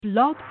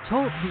Blog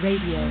Talk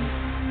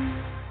Radio.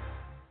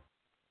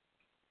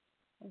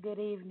 Good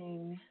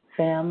evening,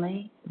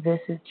 family.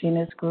 This is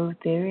Gina's Groove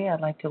Theory. I'd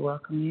like to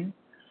welcome you.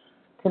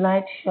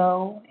 Tonight's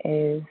show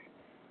is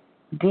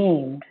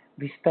deemed,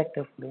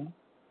 respectively,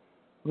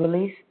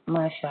 Release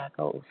My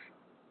Shackles,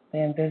 The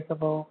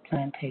Invisible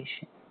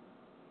Plantation.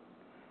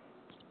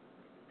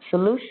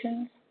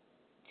 Solutions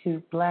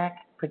to Black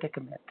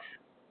Predicaments,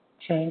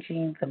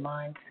 Changing the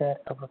Mindset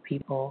of a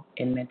People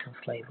in Mental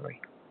Slavery.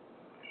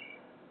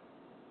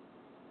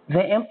 The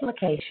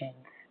implications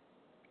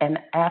and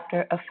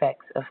after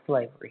effects of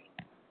slavery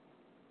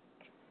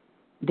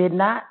did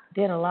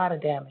a lot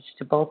of damage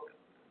to both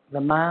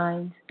the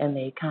minds and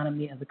the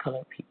economy of the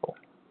colored people.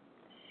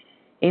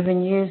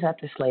 Even years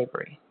after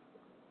slavery,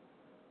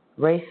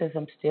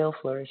 racism still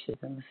flourishes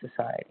in the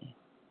society.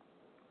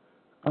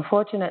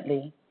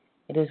 Unfortunately,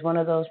 it is one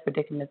of those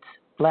predicaments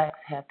blacks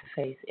have to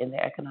face in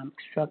their economic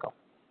struggle.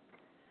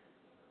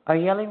 Our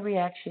yelling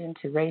reaction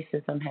to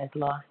racism has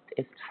lost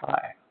its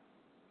fire.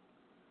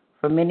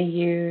 For many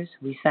years,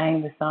 we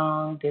sang the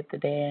song, did the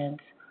dance,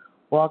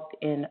 walked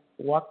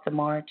the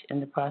march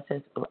in the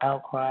process of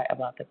outcry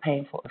about the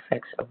painful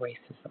effects of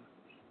racism.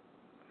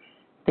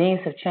 Things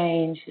have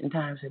changed and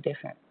times are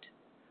different,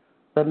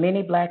 but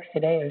many blacks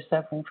today are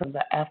suffering from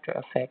the after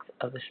effects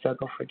of the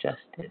struggle for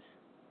justice.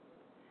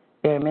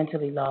 They are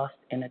mentally lost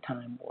in a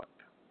time warp.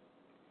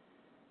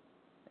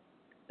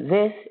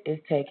 This is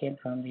taken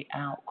from the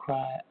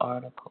Outcry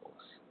articles.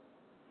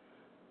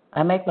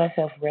 I make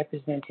myself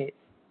represented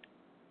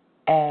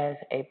as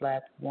a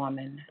black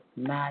woman,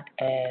 not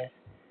as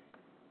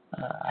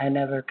I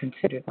never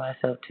considered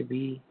myself to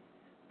be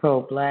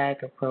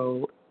pro-black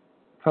or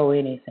pro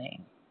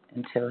anything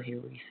until here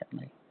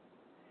recently.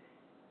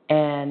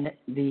 And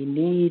the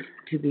need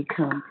to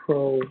become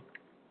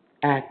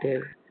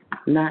proactive,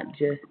 not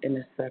just in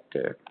the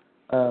sector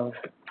of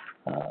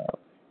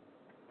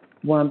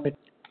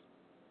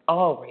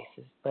all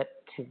races, but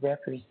to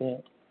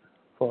represent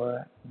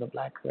for the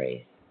black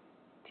race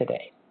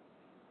today.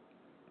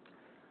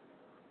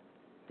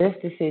 This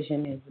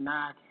decision is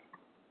not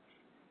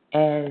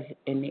as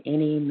in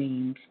any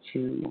means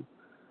to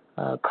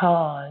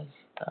cause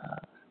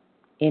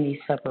any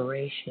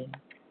separation.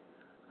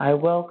 I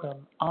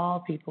welcome all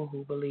people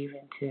who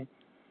if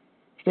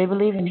they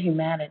believe in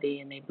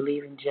humanity and they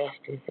believe in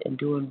justice and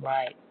doing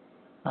right,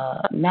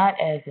 not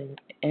as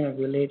in a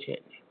religion,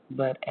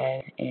 but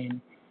as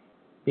in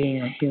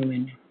being a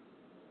human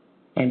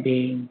and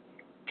being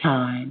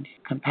kind,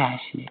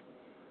 compassionate,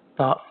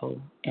 thoughtful,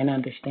 and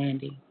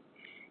understanding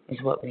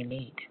is what we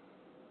need.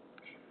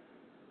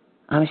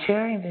 I'm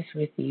sharing this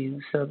with you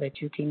so that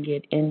you can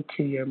get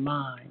into your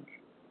mind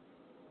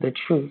the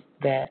truth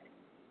that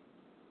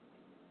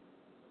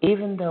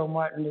even though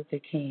Martin Luther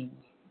King,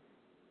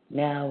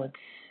 now it's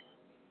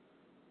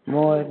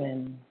more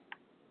than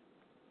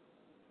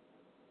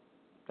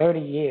 30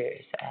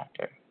 years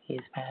after he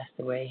has passed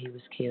away, he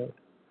was killed,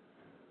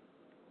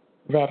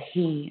 that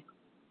he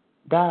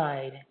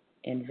died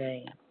in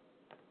vain.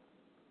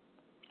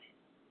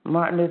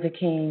 Martin Luther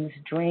King's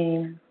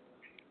dream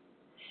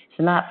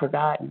is not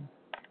forgotten.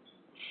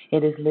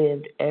 It is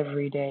lived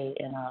every day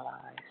in our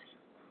lives.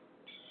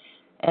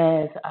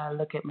 As I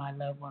look at my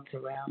loved ones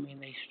around me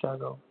and they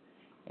struggle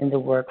in the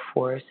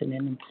workforce and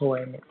in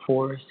employment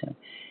force and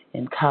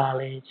in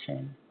college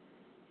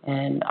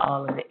and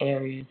all of the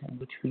areas in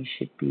which we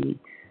should be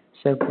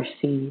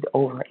supersede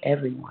over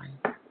everyone.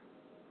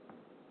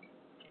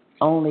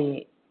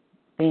 Only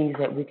things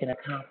that we can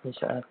accomplish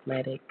are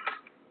athletics,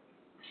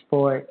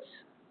 sports,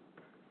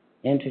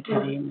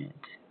 entertainment.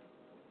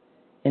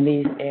 In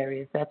these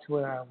areas, that's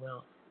where our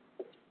wealth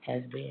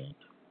has been.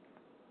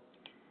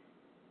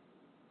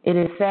 It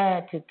is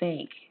sad to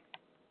think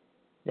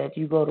that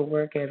you go to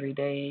work every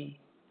day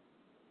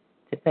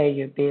to pay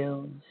your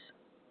bills,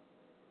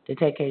 to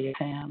take care of your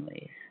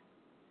families,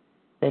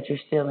 that you're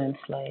still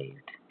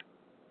enslaved.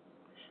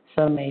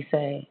 Some may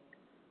say,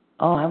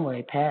 oh, I'm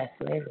way past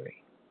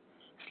slavery.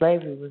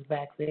 Slavery was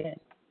back then.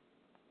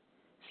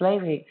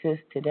 Slavery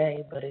exists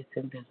today, but it's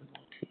invisible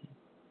to you.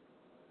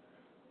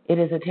 It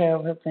is a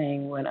terrible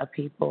thing when a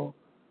people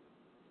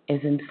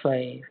is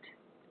enslaved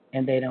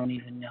and they don't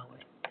even know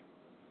it.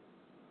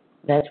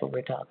 That's what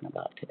we're talking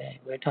about today.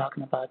 We're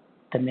talking about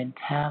the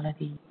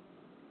mentality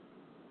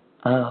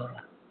of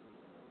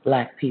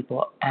black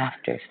people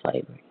after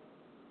slavery.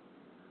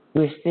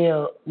 We're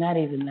still, not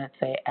even, let's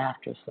say,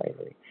 after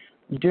slavery.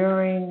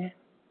 During,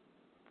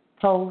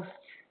 post,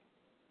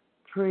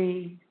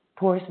 pre,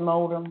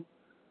 postmortem,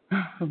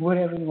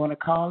 whatever you want to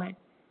call it,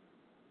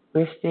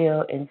 we're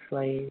still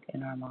enslaved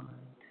in our minds.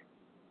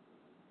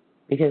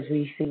 Because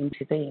we seem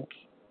to think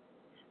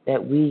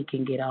that we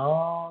can get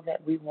all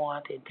that we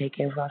want and take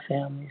care of our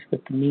families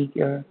with the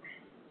meager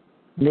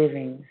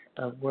livings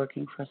of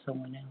working for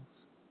someone else.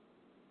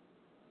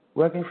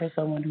 Working for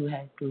someone who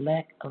has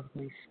lack of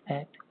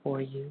respect for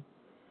you,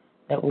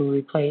 that will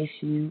replace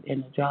you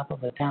in a drop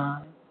of a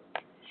dime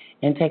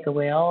and take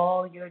away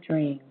all your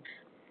dreams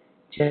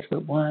just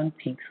with one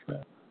pink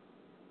slip.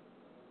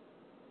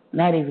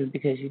 Not even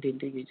because you didn't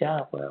do your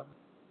job well,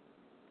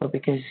 but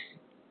because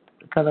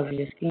the color of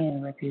your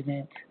skin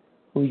represents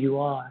who you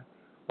are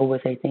or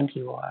what they think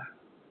you are.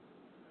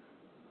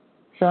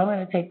 So I'm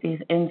going to take these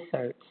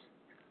inserts.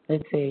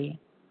 Let's see.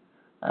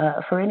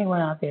 For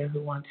anyone out there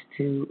who wants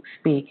to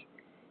speak,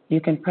 you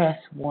can press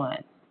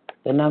 1.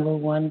 The number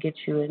 1 gets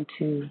you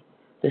into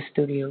the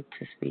studio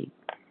to speak.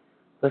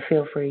 But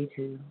feel free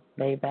to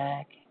lay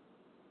back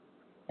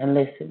and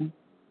listen.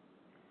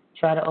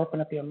 Try to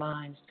open up your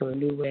minds to a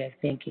new way of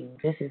thinking.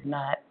 This is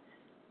not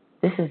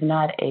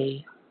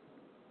a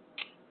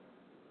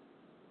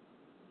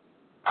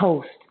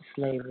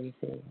post-slavery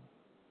thing.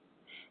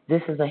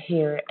 This is a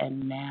here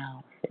and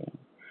now thing.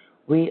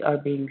 We are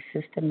being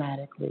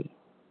systematically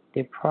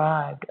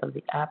deprived of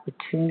the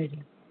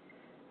opportunity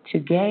to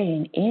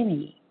gain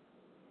any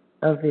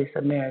of this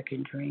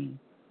American dream.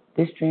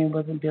 This dream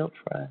wasn't built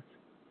for us.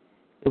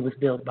 It was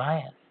built by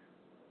us.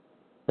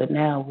 But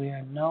now we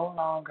are no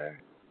longer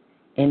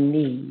in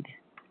need.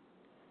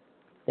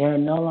 They are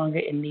no longer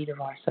in need of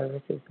our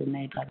services, and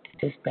they'd like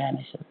to just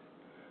banish us.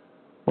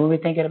 When we're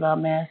thinking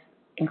about mass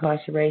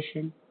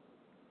incarceration,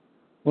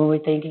 when we're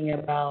thinking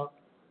about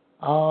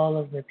all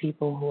of the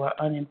people who are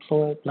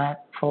unemployed, black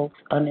folks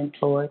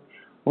unemployed,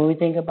 when we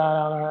think about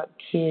all our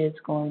kids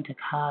going to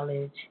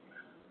college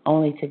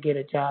only to get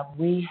a job,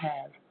 we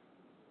have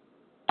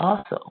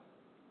also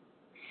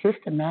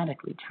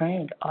systematically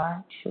trained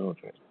our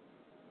children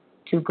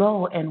to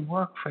go and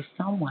work for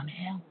someone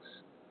else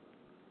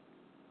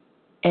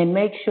and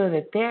make sure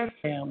that their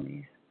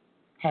families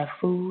have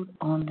food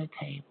on the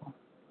table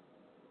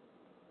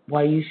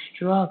while you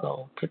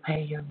struggle to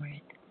pay your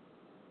rent,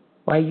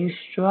 while you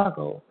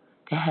struggle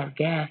to have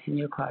gas in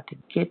your car to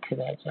get to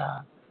that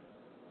job.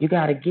 You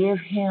got to give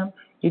him,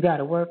 you got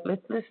to work.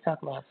 Let's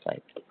talk about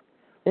slavery.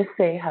 Let's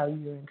say how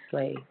you're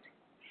enslaved.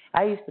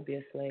 I used to be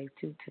a slave,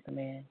 too, to the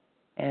man.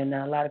 And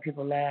a lot of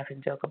people laugh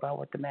and joke about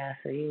what the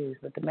master is.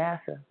 But the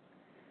master's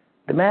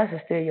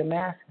still your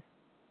master.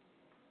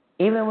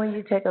 Even when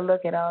you take a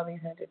look at all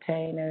these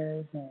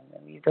entertainers and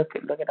you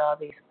look at all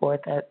these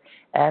sports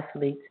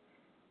athletes,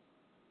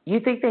 you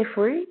think they're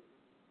free?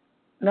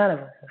 None of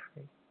us are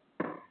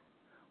free.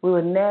 We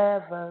will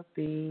never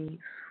be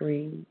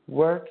free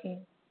working,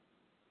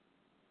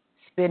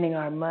 spending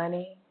our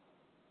money,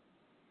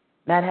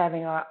 not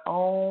having our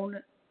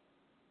own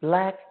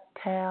black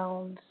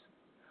towns.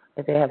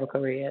 But they have a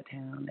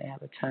Koreatown, they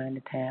have a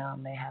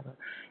Chinatown, they have a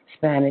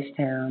Spanish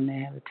town, they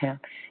have a town.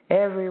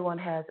 Everyone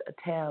has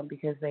a town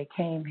because they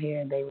came here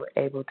and they were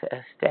able to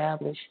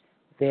establish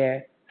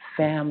their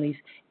families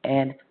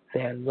and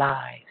their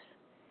lives.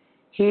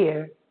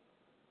 Here,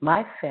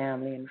 my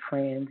family and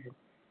friends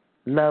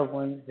and loved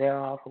ones, they're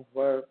off of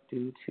work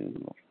due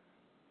to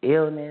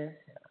illness,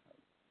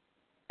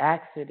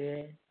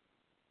 accident,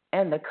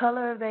 and the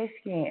color of their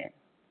skin,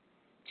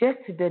 just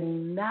to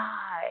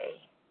deny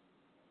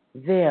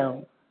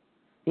them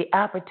the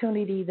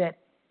opportunity that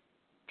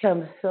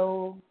comes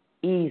so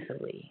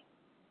easily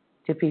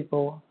to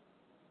people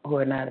who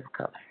are not of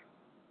color.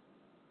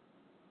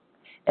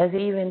 As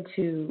even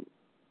to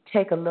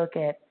take a look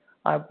at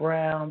our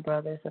brown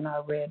brothers and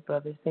our red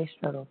brothers, they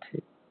struggle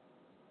too.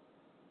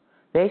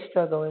 They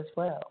struggle as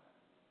well.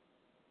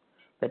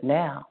 But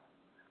now,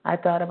 I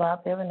thought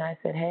about them and I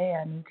said, hey,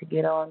 I need to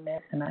get on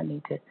this and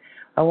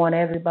I want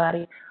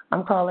everybody,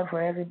 I'm calling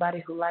for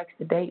everybody who likes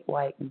to date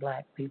white and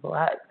black people.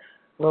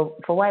 Well,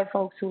 for white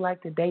folks who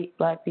like to date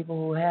black people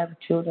who have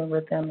children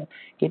with them and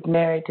get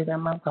married to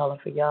them, I'm calling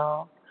for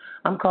y'all.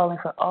 I'm calling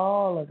for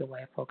all of the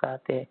white folk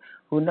out there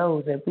who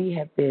knows that we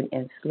have been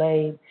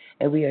enslaved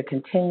and we are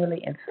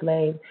continually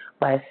enslaved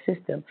by a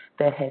system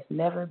that has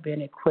never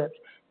been equipped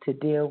to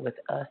deal with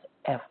us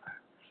ever.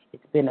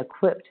 It's been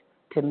equipped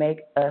to make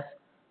us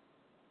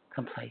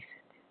complacent.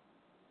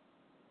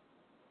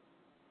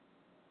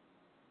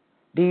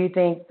 Do you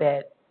think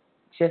that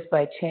just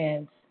by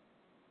chance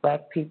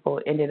black people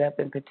ended up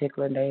in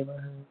particular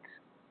neighborhoods?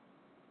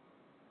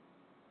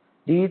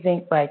 Do you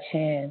think by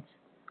chance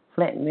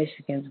Flint,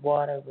 Michigan's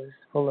water was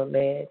full of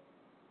lead?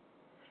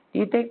 Do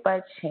you think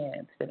by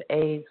chance that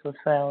AIDS was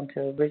found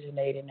to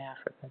originate in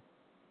Africa?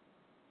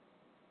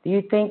 Do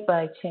you think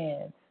by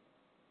chance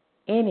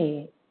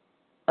any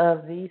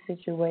of these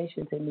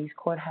situations in these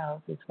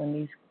courthouses when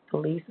these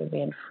police are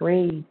being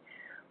freed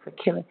for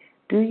killing,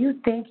 do you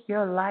think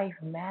your life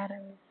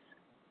matters?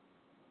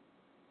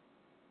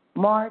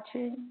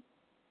 Marching,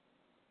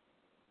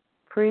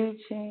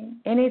 preaching,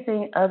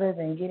 anything other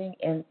than getting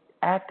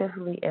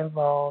actively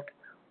involved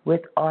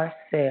with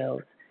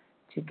ourselves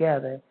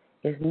together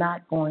is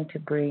not going to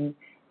bring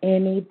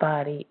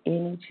anybody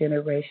any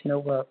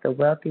generational wealth. The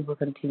wealthy will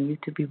continue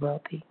to be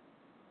wealthy.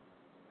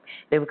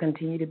 They will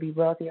continue to be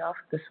wealthy off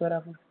the sweat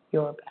of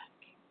your back.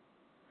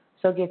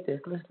 So get this,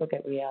 let's look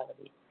at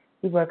reality.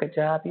 You work a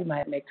job, you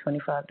might make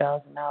 $25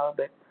 an hour,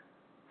 but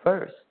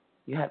first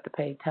you have to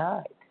pay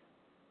tithes.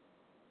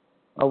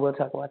 Oh, we'll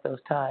talk about those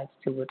tithes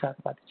too. We'll talk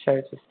about the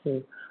churches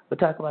too. We'll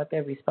talk about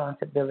their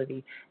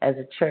responsibility as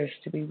a church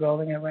to be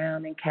rolling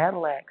around in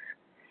Cadillacs.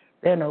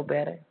 They're no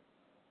better.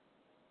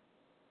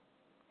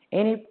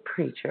 Any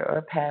preacher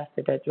or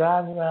pastor that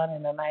drives around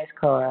in a nice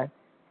car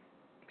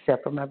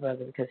except for my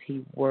brother because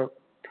he worked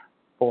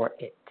for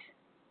it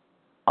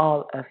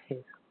all of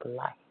his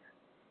life,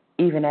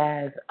 even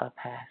as a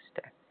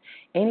pastor.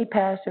 Any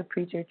pastor,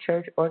 preacher,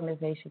 church,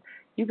 organization,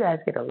 you guys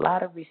get a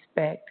lot of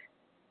respect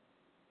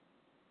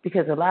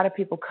because a lot of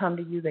people come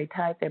to you, they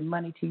tithe their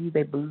money to you,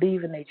 they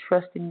believe and they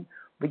trust in you,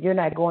 but you're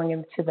not going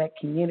into that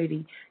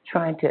community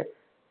trying to,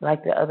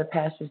 like the other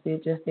pastors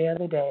did just the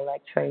other day,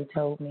 like Trey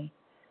told me,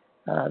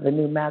 the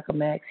new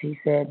Malcolm X, he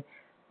said,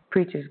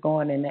 preachers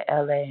going into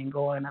L.A. and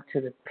going up to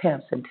the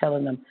pimps and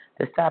telling them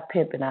to stop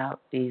pimping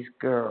out these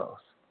girls.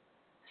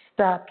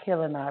 Stop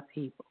killing our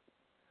people.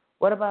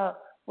 What about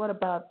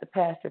the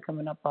pastor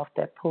coming up off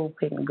that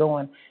pulpit and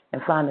going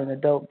and finding the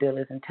dope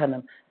dealers and telling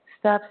them,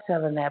 stop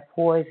selling that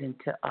poison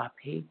to our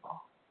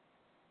people?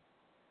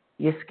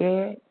 You're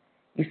scared?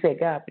 You say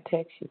God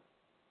protects you.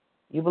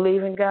 You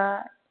believe in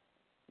God?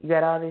 You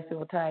got all these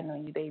people tied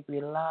on you. They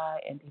rely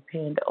and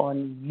depend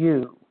on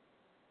you.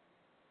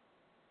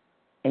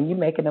 And you're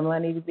making the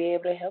money to be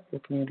able to help your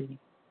community.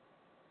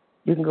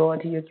 You can go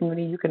into your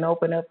community. You can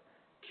open up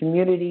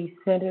community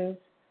centers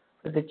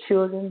for the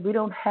children. We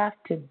don't have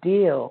to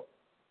deal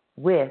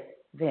with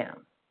them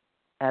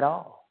at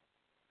all.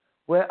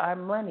 Where our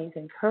monies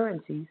and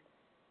currencies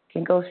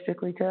can go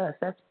strictly to us.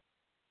 That's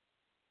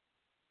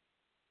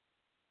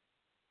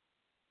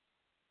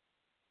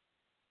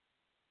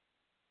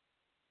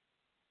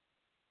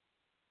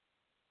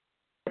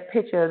a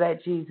picture of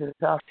that Jesus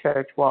off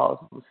church walls,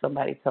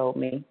 somebody told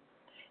me.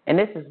 And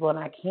this is one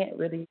I can't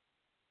really.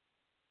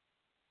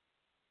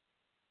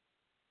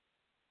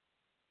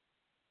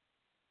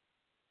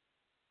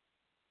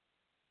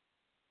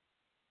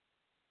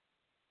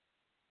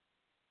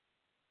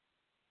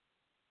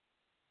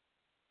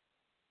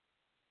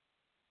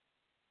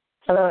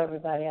 Hello,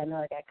 everybody. I know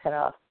I got cut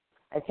off.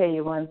 I tell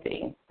you one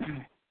thing.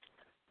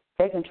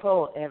 They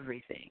control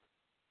everything.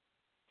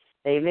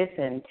 They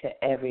listen to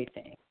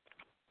everything.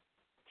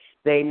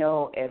 They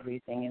know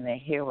everything, and they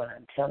hear what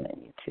I'm telling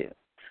you, too.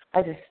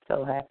 I just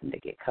so happen to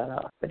get cut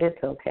off, but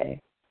it's okay.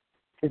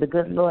 Because the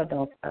good Lord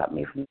don't stop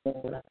me from doing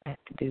what I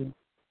have to do,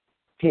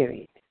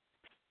 period.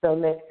 So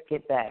let's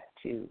get back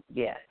to,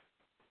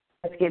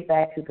 let's get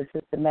back to the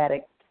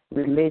systematic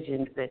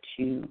religions that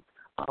you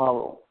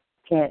all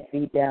can't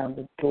beat down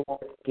the door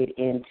to get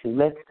into.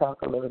 Let's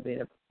talk a little bit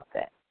about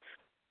that.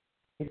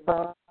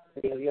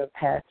 Responsibility of your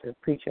pastor,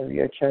 preacher of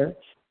your church.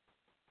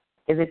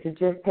 Is it to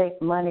just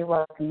take money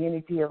while the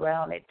community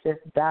around it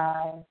just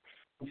dies,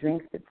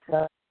 drinks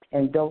itself,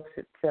 and dopes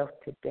itself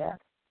to death?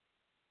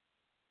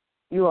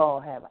 You all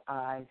have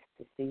eyes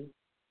to see.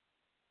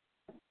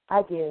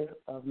 I give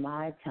of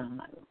my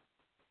time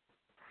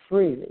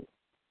freely.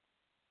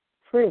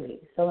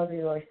 Some of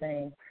you are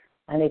saying,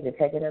 I need to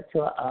take it up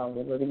to an hour.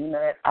 Well, you know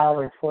that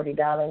hour is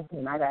 $40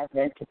 and I got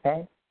rent to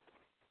pay.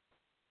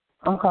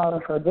 I'm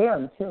calling for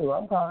them, too.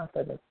 I'm calling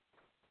for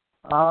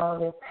all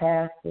the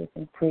pastors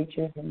and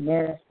preachers and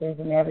ministers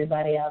and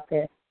everybody out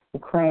there who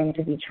claim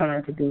to be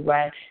trying to do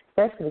right,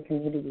 especially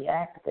community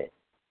activists.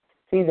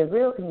 See, the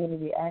real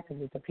community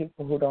activists are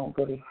people who don't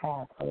really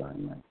have a lot of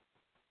money.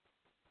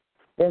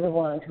 They're the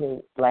ones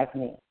who, like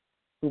me,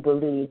 who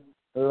believe,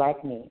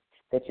 like me,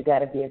 that you got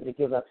to be able to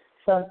give up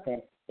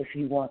something if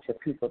you want your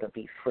people to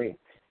be free.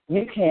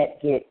 You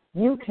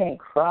can't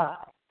cry,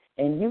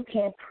 and you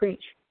can't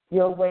preach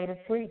your way to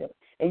freedom.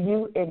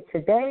 And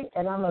today,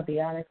 and I'm going to be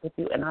honest with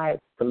you, and I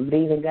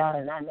believe in God,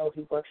 and I know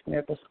He works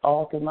miracles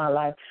all through my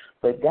life,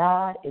 but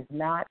God is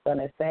not going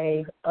to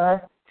save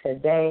us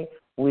today.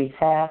 We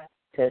have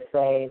to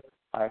save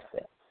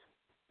ourselves.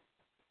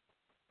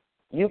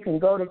 You can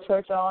go to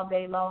church all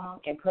day long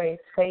and praise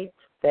faith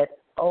that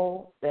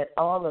all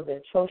of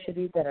the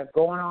atrocities that are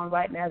going on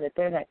right now, that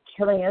they're not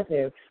killing us,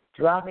 they're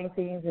dropping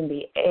things in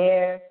the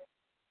air.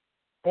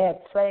 They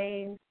have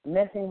planes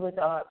messing with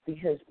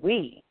because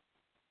we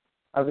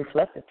are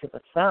reflected to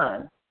the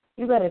sun.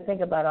 You got to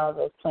think about all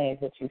those planes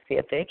that you see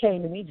up there. It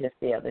came to me just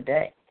the other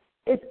day.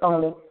 It's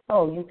only,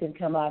 you can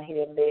come out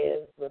here and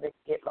live where they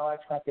get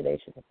large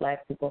populations of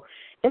black people.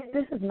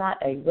 This is not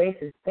a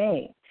racist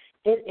thing.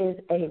 It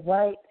is a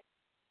white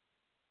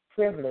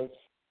privileged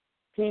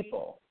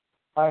people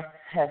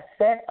have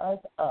set us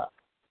up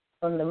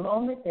from the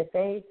moment that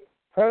they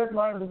heard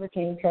Martin Luther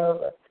King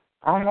tell us,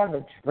 I have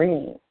a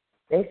dream.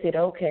 They said,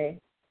 okay.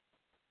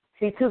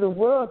 See, to the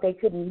world, they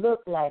couldn't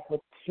look like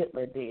what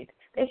Hitler did.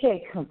 They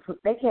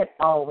can't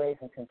always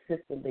and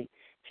consistently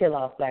kill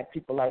off black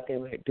people like they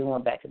were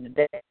doing back in the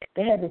day.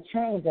 They had to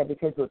change that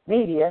because with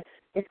media,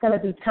 it's going to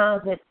be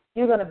times that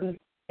you're going to be,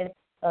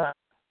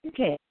 you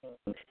can't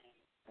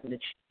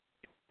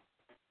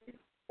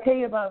tell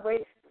you about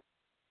racism.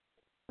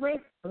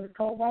 Racism is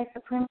called white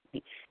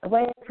supremacy. And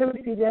white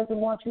supremacy doesn't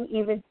want you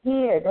even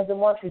here, doesn't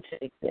want you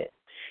to exist.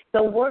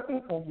 So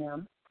working for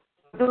him,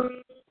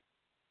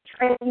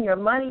 trading your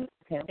money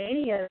with him,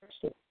 any other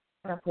shit,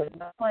 I'm putting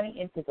my money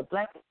into the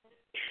black.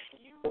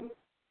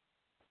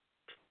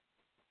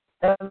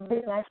 The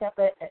reason I shop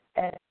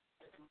at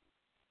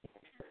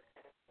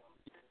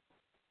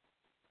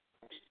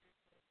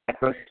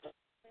grocery store,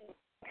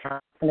 I'm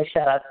going to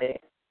shout out there.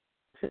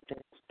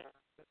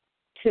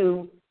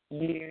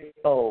 years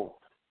old,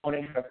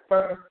 owning her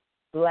first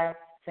black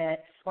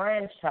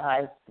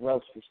franchise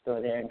grocery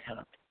store there in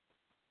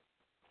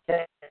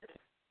Compton.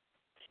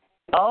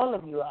 All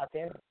of you out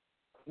there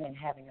and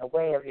having a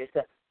way of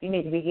yourself, you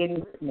need to be getting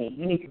with me.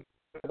 You need to be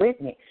with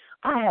me.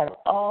 I have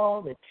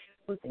all the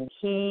tools and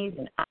keys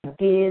and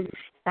ideas.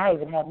 I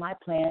even have my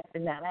plans,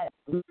 and now I have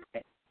a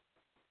blueprint.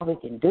 We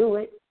can do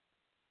it.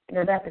 You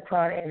know, Dr.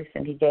 Carl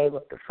Anderson, he gave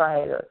up the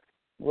fight.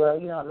 Well,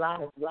 you know, a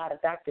lot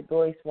of Dr.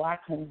 Joyce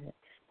Watkins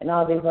and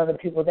all these other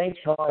people, they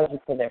charge you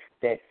for their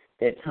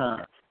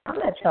time. I'm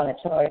not trying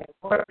to charge you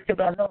for it because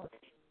I know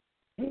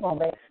you're going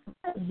to make some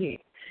money here.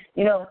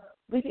 You know,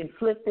 we can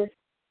flip this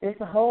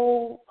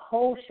whole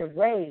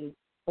charade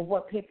of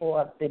what people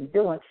have been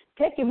doing.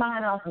 Take your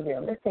mind off of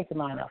them. Let's take your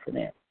mind off of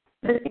them.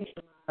 Let's get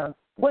your mind off.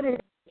 What is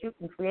it you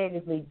can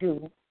creatively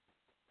do,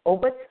 or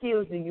what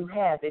skills do you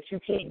have that you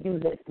can't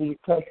use at these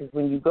places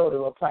when you go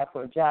to apply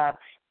for a job?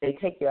 They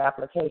take your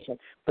application,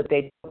 but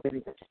they don't give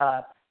you the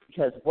job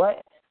because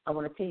what? I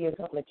want to tell you a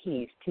couple of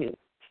keys, too.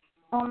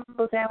 On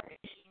those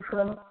applications for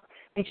them,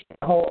 they check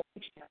the whole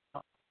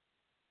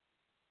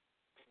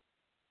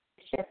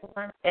check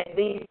one, at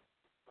least,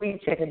 we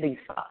check at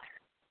least 5.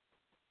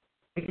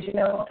 Because, you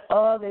know,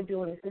 all they're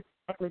doing is just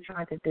exactly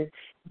trying to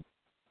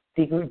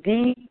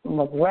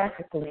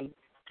demographically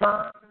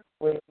find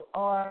where you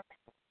are.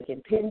 They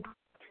can pinpoint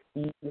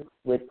you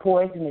with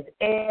poisonous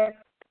air,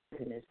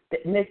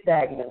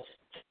 misdiagnosed.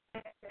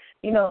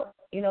 You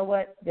know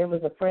what? There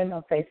was a friend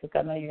on Facebook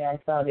I know you guys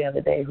saw the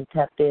other day who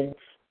tapped in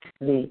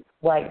to the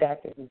white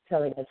doctor who's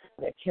telling us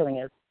they're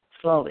killing us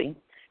slowly.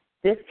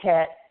 This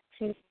cat,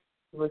 she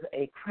was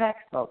a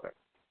crack smoker.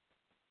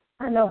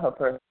 I know her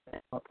person,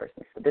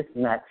 so this is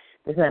not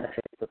a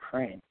Facebook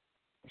friend.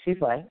 She's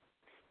white,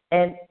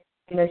 and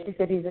you know she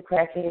said he's a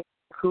crackhead,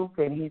 kook,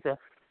 and he's a.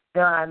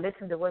 You know, I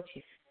listened to what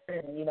she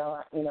said, and and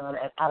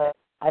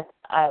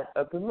I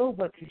removed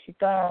what she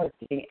thought. I was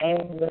getting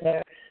angry with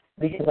her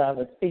because I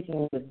was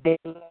speaking with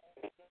Dave.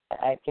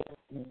 I guess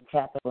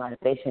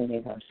capitalization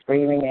means I'm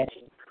screaming at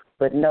you,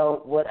 but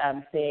no, what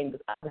I'm saying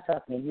is I was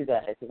talking to you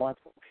guys. Once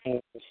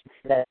she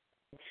said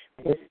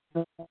this.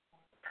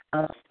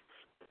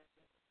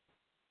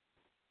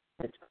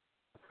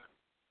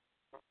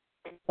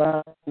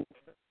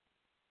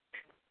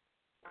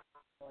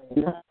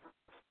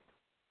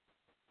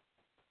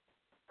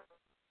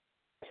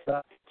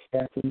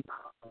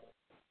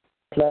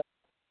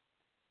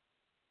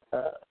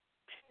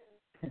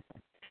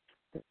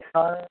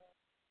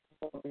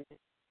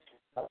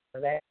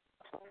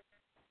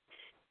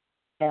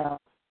 Now,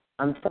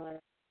 I'm sorry.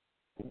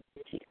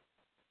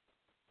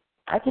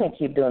 I can't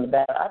keep doing the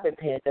battle. I've been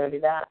paying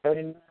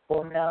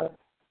 $34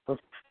 for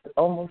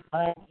almost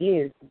 5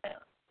 years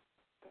now.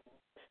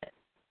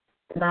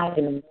 Not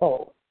in the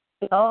hole.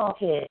 We all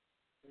can't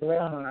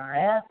around on our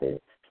asses.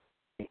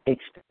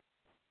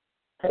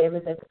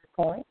 Favors at this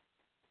point.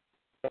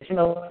 But you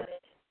know what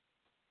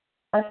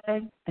I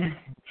say?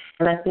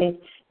 And I think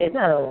it's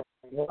not over.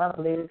 I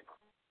believe it's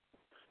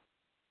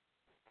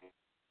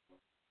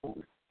cool.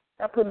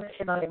 Stop putting that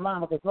shit on your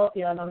mama because most of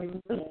y'all don't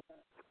even do it.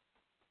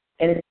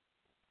 And it's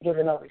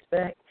giving no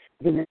respect.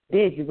 Because if you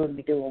did, you wouldn't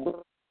be doing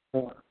what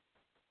you're doing.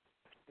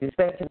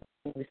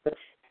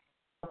 Respect.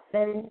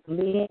 Setting,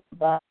 lead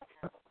by.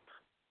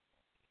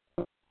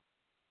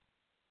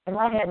 And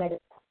I had made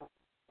it.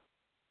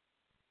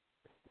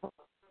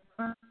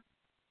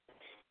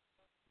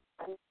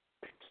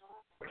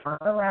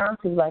 Around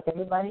to like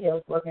everybody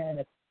else working in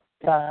a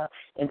job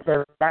instead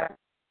of that,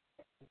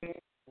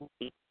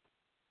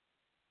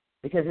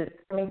 because it's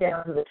coming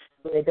down to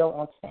they don't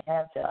want to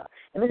have jobs.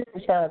 And this is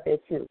a shout out there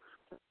too.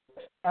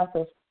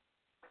 Also,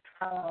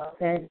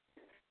 and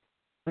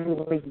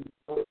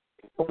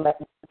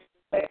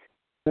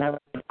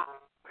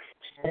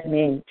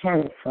me and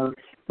Ken from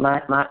my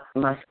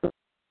school,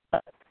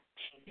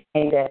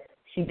 saying that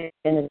she did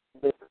in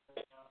the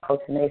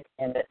coach and they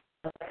saying that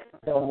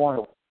don't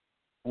want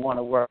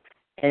to work.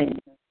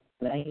 And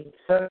I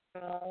serve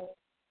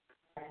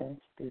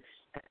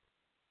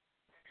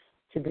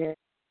to be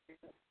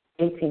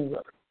 18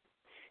 years.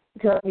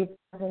 Until he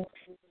doesn't,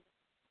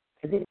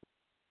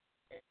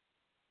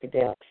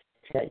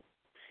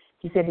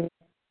 he said he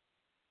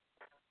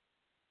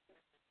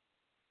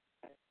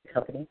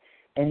company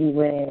and he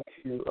went in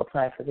to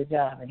apply for the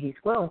job and he's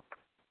well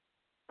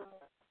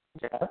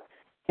job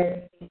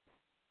and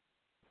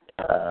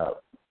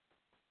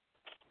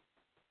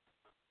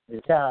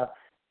the job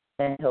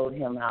and told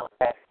him how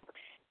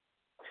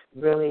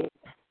really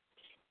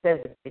says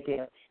a big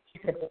deal. She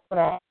said, when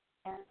I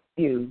ask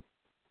you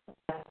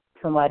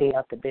somebody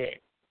out the bed.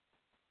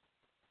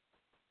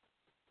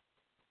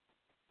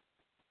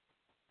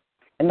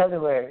 In other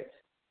words,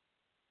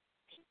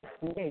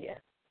 yeah.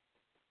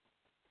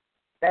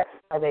 That's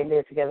why they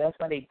live together. That's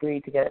why they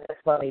breathe together. That's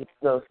why they do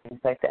those things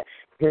like that.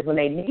 Because when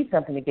they need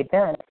something to get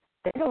done,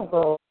 they don't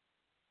go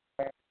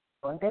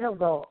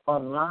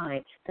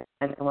online.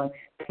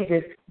 They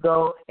just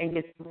go and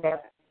get the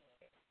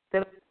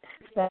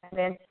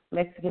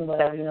Mexican,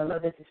 whatever. No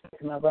disrespect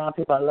to my brown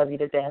people. I love you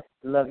to death.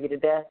 Love you to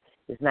death.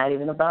 It's not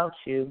even about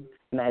you.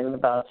 It's not even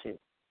about you.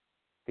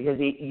 Because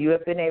you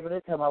have been able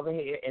to come over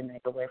here and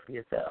make a way for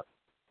yourself.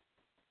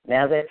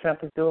 Now that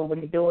Trump is doing what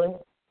he's doing,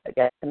 I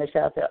got to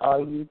shout out to all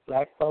you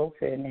black folks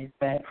and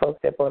Hispanic folks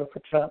that voted for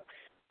Trump,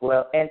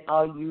 well, and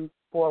all you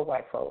poor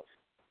white folks,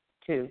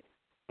 too.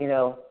 You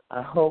know,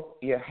 I hope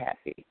you're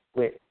happy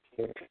with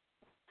your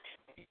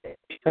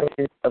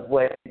choices of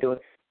what you're doing.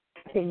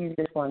 I'll tell you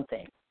just one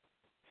thing.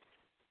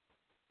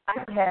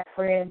 I could have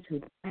friends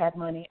who have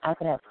money. I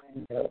could have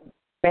friends who are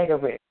mega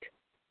rich.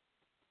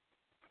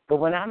 But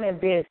when I'm in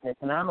business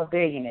and I'm a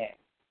billionaire,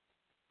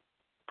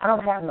 I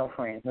don't have no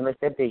friends unless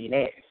they're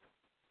billionaires.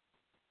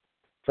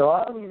 So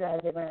all of you guys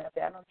that are out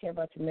there, I don't care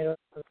about your middle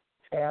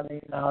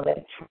families and all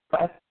that.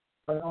 I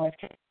don't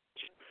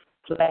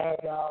flag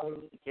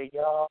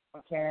y'all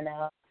carrying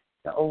out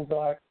the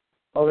Ozark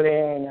over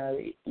there in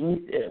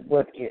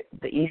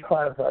the east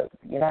part of the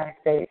United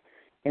States.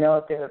 You know,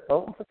 if they're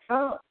voting for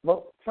Trump,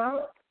 vote for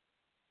Trump.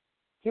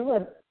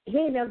 He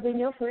ain't never been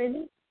your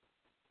friend.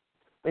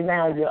 But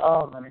now you're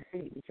all going to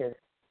see, because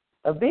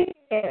a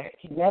billionaire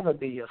can never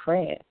be your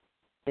friend.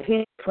 If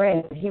he's your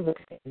friend, he would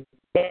say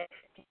that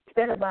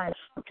instead of buying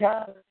some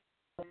child,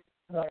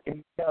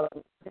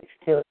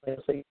 still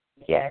so you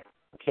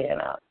can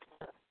out.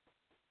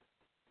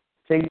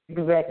 So you can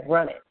be back and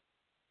run it.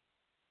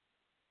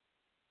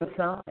 Do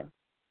something.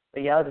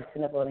 But y'all just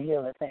sitting up on the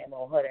hill and saying,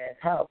 "Oh, her ass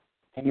house,"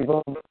 and you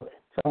vote for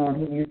someone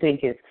who you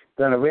think is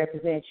going to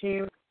represent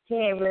you. He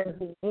ain't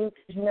represent you.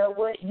 You know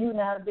what? You're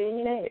not a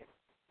billionaire.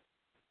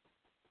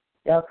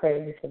 Y'all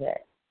crazy for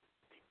that.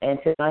 And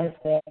to my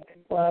Hispanic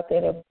people out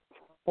there that,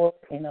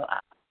 you know, I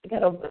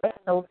got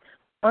no.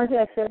 One thing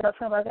I said about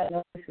Trump, I got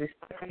no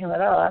disrespect for him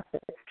at all. I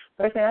said,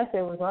 first thing I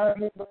said was, why don't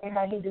he learn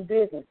how he do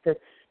business? Because,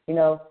 you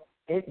know,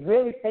 it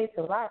really takes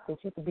a lot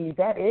that you could be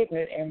that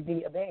ignorant and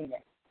be a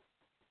billionaire.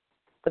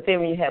 But then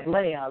when you have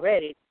money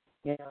already,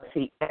 you know,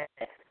 see,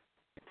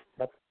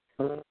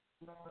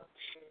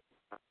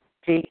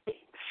 he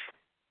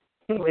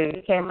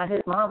came out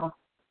his mama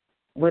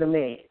with $1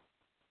 million.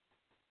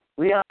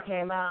 We all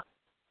came out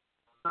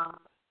on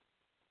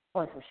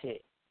some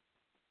shit.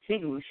 We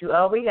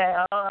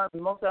got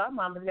most of our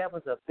mamas got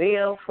was a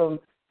bill from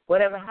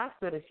whatever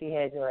hospital she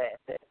had your ass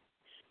at.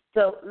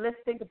 So let's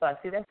think about it.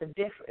 See, that's the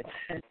difference.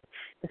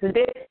 It's a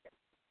difference.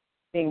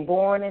 Being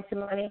born into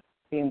money,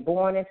 being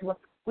born into wealth.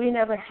 We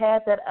never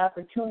had that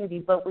opportunity,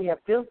 but we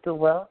have built the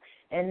wealth.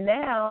 And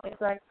now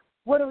it's like,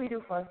 what do we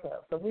do for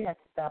ourselves? So we have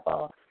to stop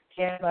all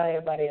caring about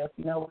everybody else.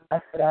 You know, I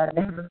said I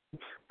never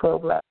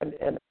pro-black,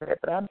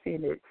 but I'm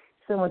seeing it.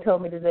 Someone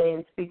told me today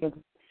in speaking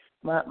to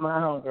my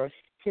homegirl,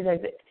 she's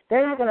like,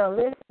 they're not going to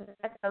listen. They're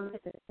not going to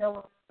listen.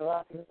 No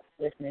one's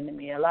listening to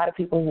me. A lot of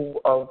people who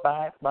are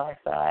by my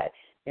side,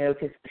 you know,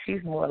 because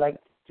she's more like,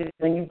 just,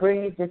 when you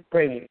bring it, just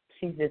bring it.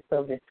 She's just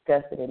so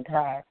disgusted and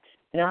tired.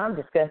 You know, I'm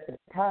disgusted and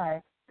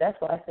tired. That's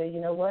why I say,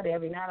 you know what,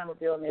 every night I'm going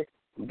to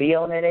be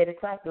on at 8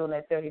 o'clock doing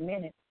that 30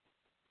 minutes.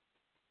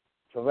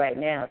 So right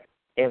now,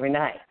 every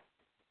night.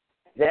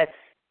 That's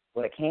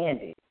what I can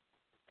do,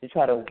 to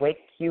try to wake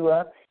you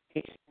up,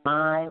 get your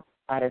mind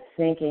out of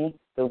thinking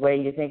the way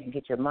you think, and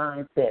get your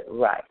mindset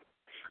right.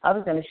 I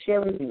was going to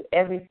share with you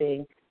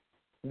everything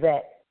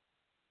that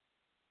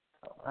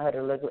I had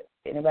to look.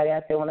 Anybody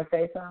out there want to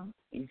say something?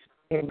 You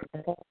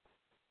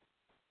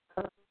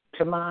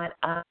your mind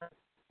out of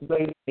the way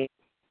you think.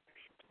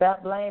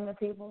 Stop blaming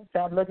people.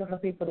 Stop looking for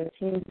people to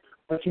choose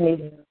what you need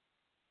to do.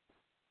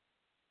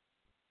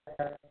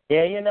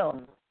 Yeah, you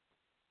know.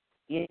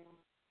 Yeah.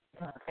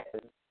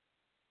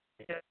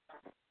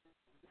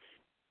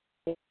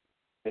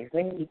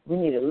 We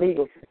need a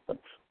legal system.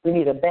 We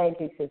need a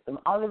banking system.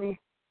 All of these,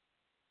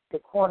 the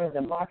corners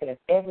and marketers,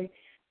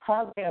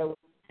 how they are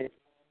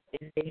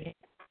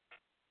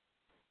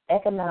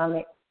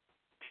economic,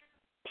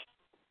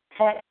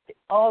 tax,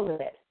 all of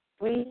that.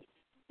 We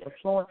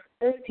influence.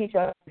 Let's teach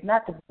us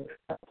not to do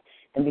stuff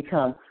and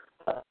become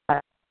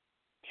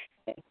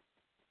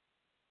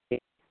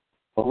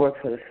or work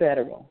for the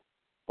federal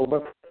or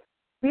work.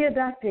 Be a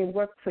doctor and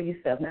work for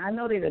yourself. Now, I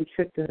know they done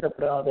tricked us up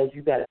with all those.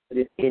 You got to do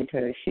this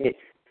intern shit.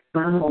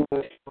 My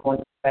homework is going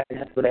to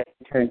that's what that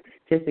intern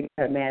just to get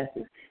her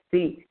master's.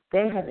 See,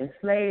 they have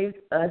enslaved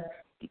us.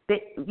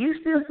 You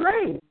still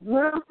slaves.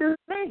 We're all still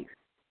slaves.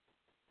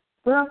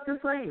 We're all still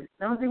slaves.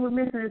 The only thing we're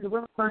missing is the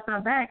work across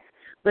our backs.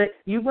 But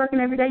you working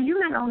every day.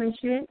 You're not owning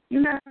shit.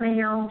 You're not owning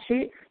your own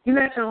shit. You're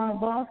not your own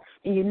boss.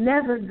 And you're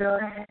never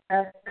going to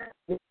have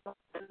a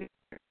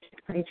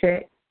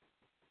paycheck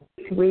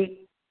each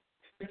week.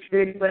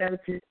 Security, whatever,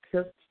 to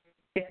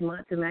 6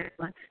 months to 9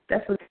 months.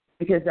 That's what,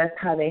 because that's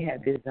how they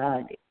have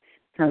designed it.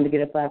 Time to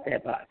get up out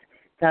that box.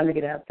 Time to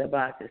get out the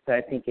box and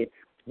start thinking,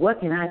 what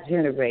can I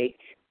generate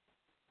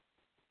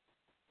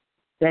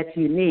that's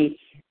unique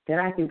that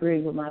I can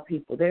bring with my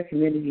people? Their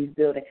communities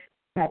building.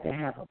 I have to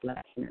have a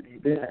black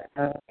community.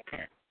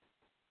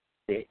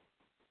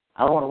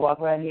 I want to walk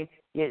around here,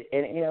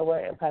 and you know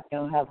what? If I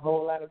don't have a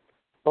whole lot of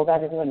folk out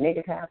there doing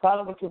nigga time,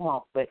 call it what you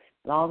want, but as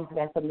long as it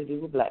got something to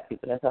do with black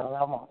people, that's all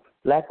I want.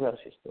 Black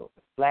grocery stores,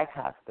 black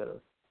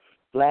hospitals,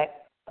 black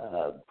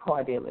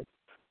car dealers,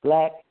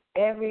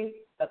 every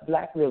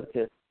black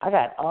realtor. I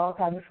got all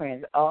kinds of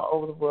friends all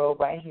over the world,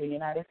 right here in the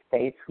United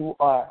States, who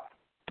are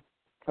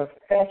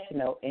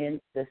professional in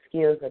the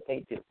skills that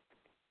they do.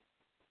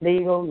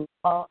 Legal,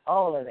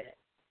 all of that.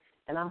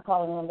 And I'm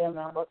calling on them and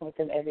I'm working with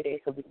them every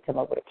day so we can come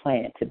up with a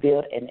plan to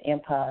build an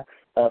empire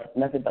of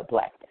nothing but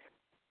blackness.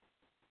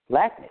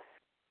 Blackness.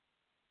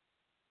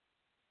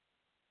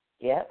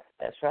 Yep,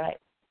 that's right.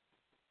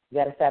 You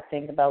got to stop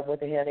thinking about what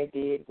the hell they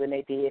did, when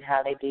they did,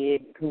 how they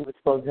did, who was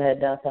supposed to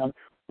have done something.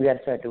 We got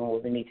to start doing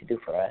what we need to do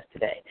for us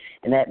today.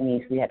 And that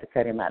means we have to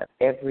cut him out of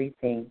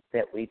everything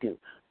that we do.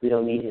 We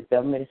don't need his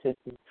government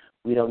assistance.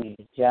 We don't need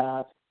his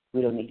jobs.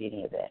 We don't need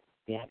any of that.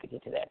 We have to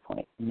get to that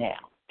point now.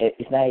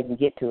 It's not even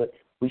get to it.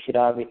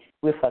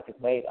 We're fucking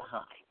way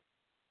behind.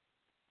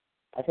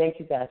 I thank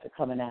you guys for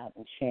coming out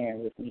and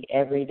sharing with me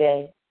every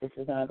day. This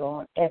is going to go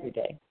on every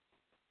day.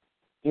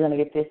 You're going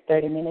to get this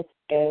 30 minutes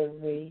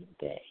every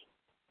day,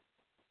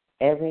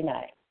 every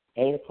night,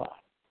 8 o'clock.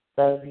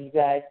 So if you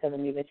guys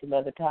telling me that you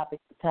love the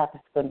topic's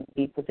going to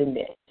be within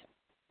this.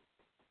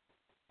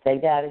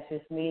 Thank God it's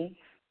just me.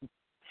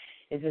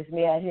 It's just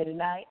me out here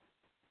tonight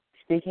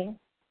speaking.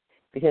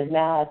 Because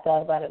now I've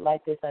thought about it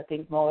like this, I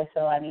think more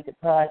so I need to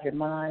pause your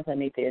minds, I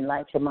need to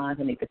enlighten your minds,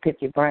 I need to pick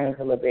your brains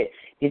a little bit,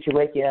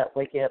 wake you up,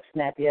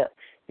 snap you up.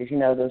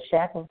 Because, those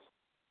shackles,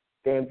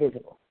 they're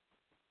invisible.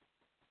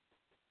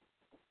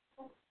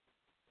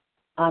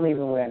 I'm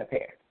even wearing a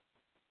pair.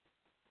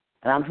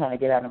 And I'm trying to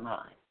get out of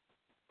mine.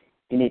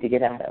 You need to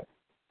get out of it.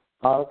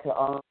 To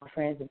all my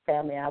friends and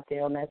family out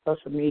there on that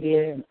social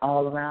media and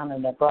all around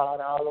and abroad,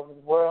 all over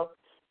the world,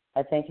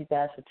 I thank you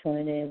guys for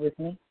tuning in with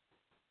me.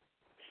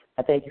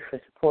 I thank you for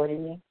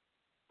supporting me.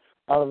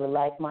 All of the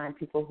like-minded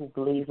people who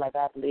believe like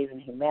I believe in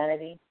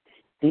humanity,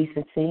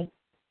 decency,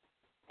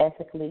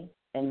 ethically,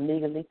 and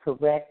legally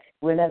correct.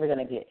 We're never going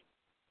to get it.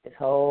 This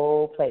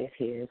whole place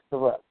here is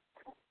corrupt.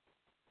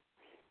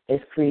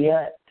 It's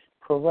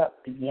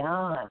corrupt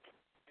beyond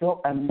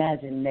your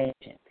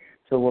imagination.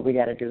 So what we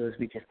got to do is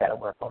we just got to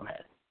work on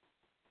that.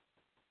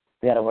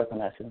 We got to work on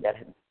that. So we got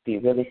to be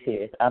really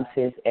serious. I'm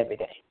serious every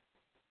day.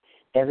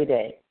 Every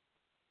day.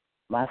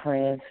 My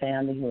friends,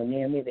 family who are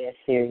near me, they're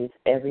serious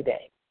every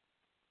day.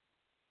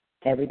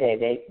 Every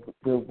day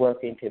we're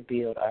working to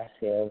build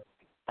ourselves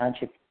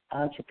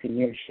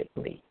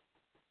entrepreneurshiply.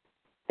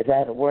 Is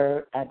that a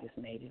word? I just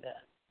made it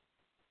up.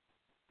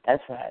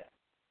 That's right.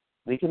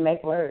 We can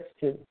make words,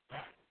 too.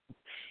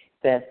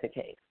 That's the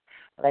case.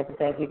 I'd like to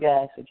thank you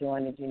guys for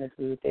joining Gina's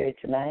Food Theory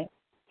tonight.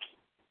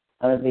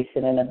 I'm going to be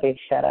sending a big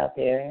shout-out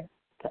there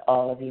to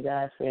all of you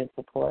guys for your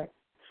support.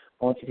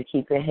 I want you to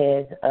keep your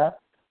heads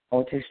up. I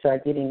want you to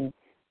start getting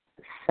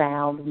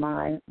sound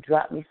mind.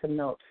 Drop me some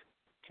notes.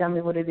 Tell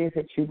me what it is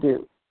that you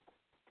do.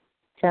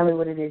 Tell me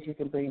what it is you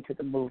can bring to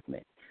the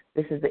movement.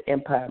 This is the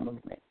Empire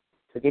Movement.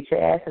 So get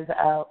your asses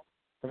out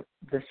of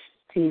the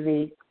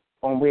TV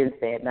on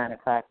Wednesday at 9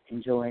 o'clock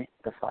and join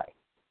the fight.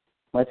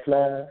 Much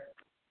love.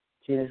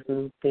 Gina's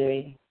Food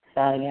Theory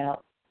signing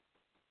out.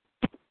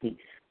 Peace.